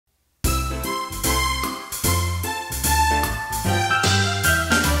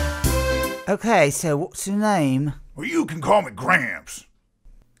Okay, so what's your name? Well, you can call me Gramps.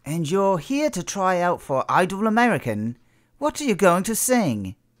 And you're here to try out for Idol American? What are you going to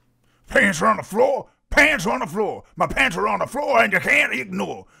sing? Pants are on the floor, pants on the floor. My pants are on the floor and you can't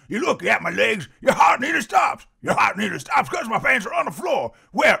ignore. You look at my legs, your heart nearly stops. Your heart nearly stops because my pants are on the floor.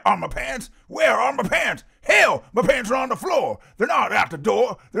 Where are my pants? Where are my pants? Hell, my pants are on the floor. They're not at the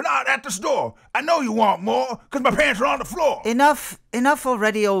door. They're not at the store. I know you want more because my pants are on the floor. Enough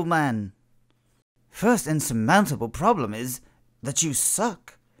already, old man. First insurmountable problem is that you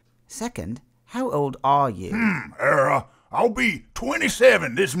suck. Second, how old are you? I'll be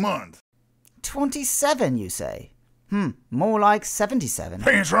 27 this month. 27, you say? More like 77.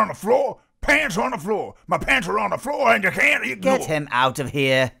 Pants are on the floor, pants on the floor. My pants are on the floor and you can't ignore. Get him out of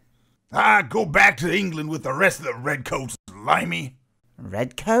here. I go back to England with the rest of the redcoats, limey.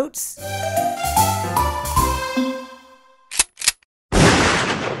 Redcoats?